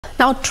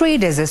Now,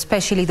 traders,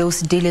 especially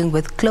those dealing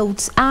with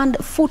clothes and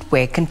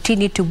footwear,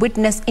 continue to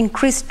witness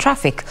increased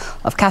traffic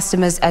of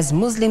customers as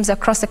Muslims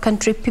across the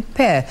country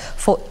prepare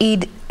for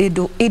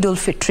Eid-Ul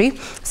Fitr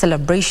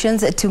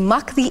celebrations to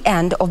mark the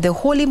end of the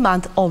holy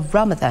month of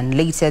Ramadan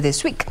later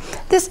this week.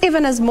 This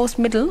even as most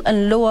middle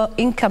and lower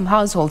income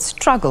households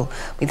struggle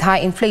with high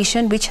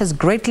inflation, which has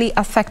greatly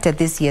affected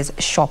this year's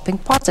shopping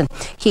pattern.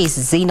 Here's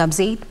Zainab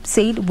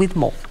Said with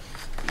more.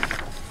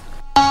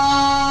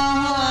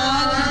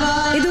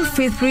 Eid-Ul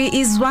Fitr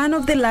is one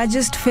of the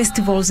largest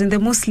festivals in the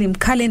Muslim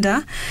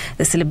calendar.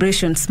 The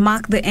celebrations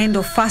mark the end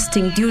of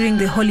fasting during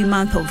the holy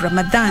month of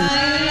Ramadan.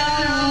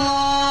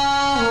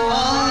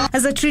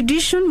 As a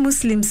tradition,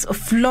 Muslims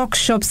flock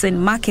shops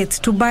and markets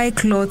to buy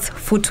clothes,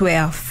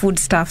 footwear,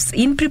 foodstuffs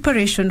in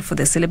preparation for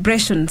the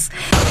celebrations.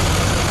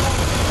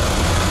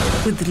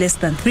 With less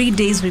than 3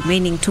 days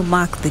remaining to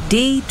mark the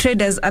day,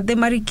 traders at the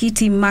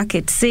Marikiti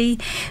market say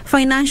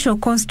financial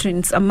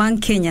constraints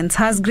among Kenyans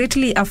has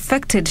greatly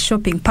affected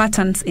shopping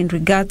patterns in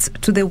regards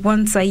to the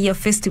once-a-year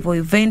festival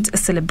event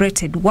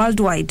celebrated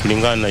worldwide.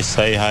 Kulingana na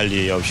sai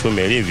hali ya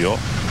uchumi ilivyo,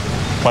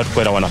 watu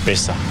kwenda wana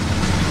pesa.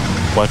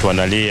 Watu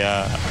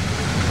wanalia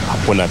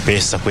hakuna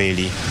pesa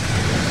kweli.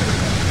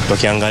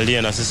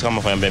 Tukiangalia na sisi kama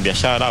wafanya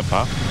biashara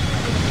hapa,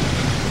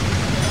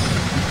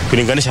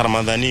 kulinganisha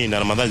Ramadhani na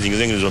Ramadhani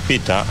zingine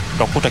zilizopita,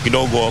 tutakuta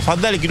kidogo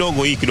afadhali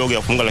kidogo hii kidogo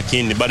yafunga,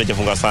 lakini bado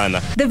hajafunga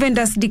sana. The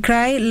vendors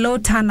decry low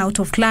turnout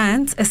of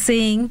clients,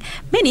 saying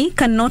many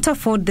cannot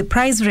afford the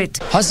price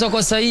rate. Hasa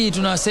kwa sasa hii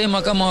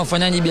tunasema kama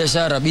wafanyaji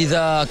biashara,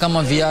 bidhaa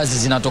kama viazi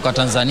zinatoka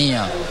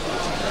Tanzania,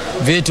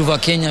 vitu vya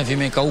Kenya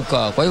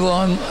vimekauka. Kwa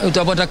hivyo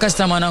utapata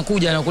customer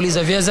anakuja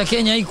anakuuliza viazi za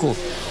Kenya iko,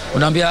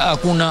 unaambia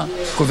hakuna,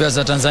 kwa viazi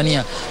za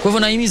Tanzania. Kwa hivyo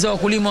naimiza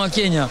wakulima wa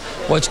Kenya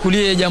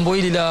wachukulie jambo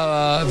hili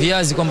la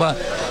viazi kwamba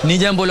ni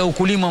jambo la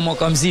ukulima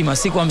mwaka mzima,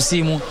 si kwa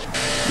msimu.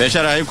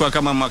 Biashara haiko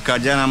kama mwaka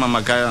jana ama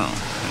mwaka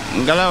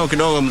angalau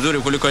kidogo mzuri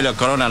kuliko ile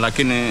corona,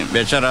 lakini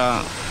biashara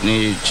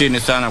ni chini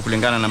sana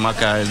kulingana na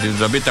mwaka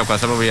zilizopita kwa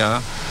sababu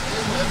ya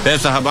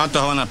pesa. Watu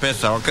hawana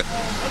pesa.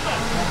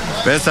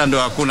 Pesa ndo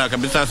hakuna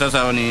kabisa.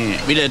 Sasa ni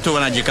vile tu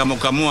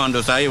wanajikamukamua,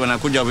 ndo sasa hivi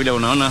wanakuja vile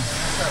unaona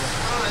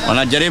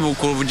wanajaribu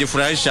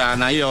kujifurahisha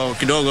na hiyo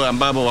kidogo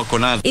ambao wako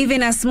nazo.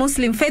 Even as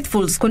Muslim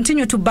faithfuls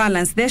continue to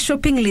balance their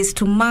shopping list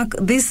to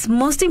mark this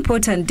most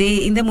important day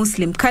in the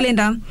Muslim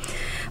calendar,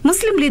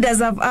 Muslim leaders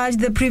have urged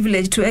the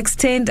privileged to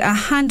extend a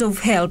hand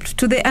of help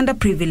to the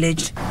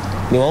underprivileged.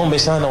 Niwaombe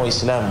sana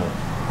Waislamu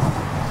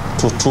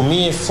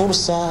tutumie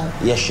fursa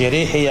ya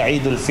sherehe ya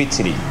Eid-Ul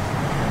Fitr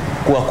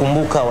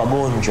kuwakumbuka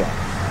wagonjwa,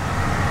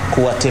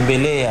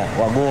 kuwatembelea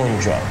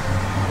wagonjwa,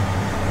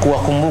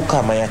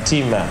 kuwakumbuka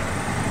mayatima,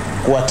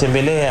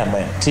 kuwatembelea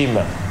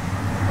mayatima,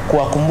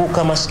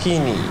 kuwakumbuka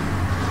maskini,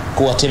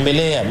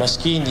 kuwatembelea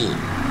maskini,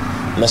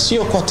 na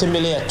sio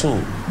kuwatembelea tu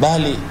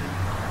bali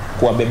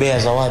kuwabebea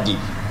zawadi,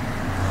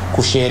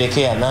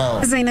 kusherehekea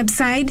nao. Zainab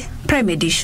Said, Prime Edition.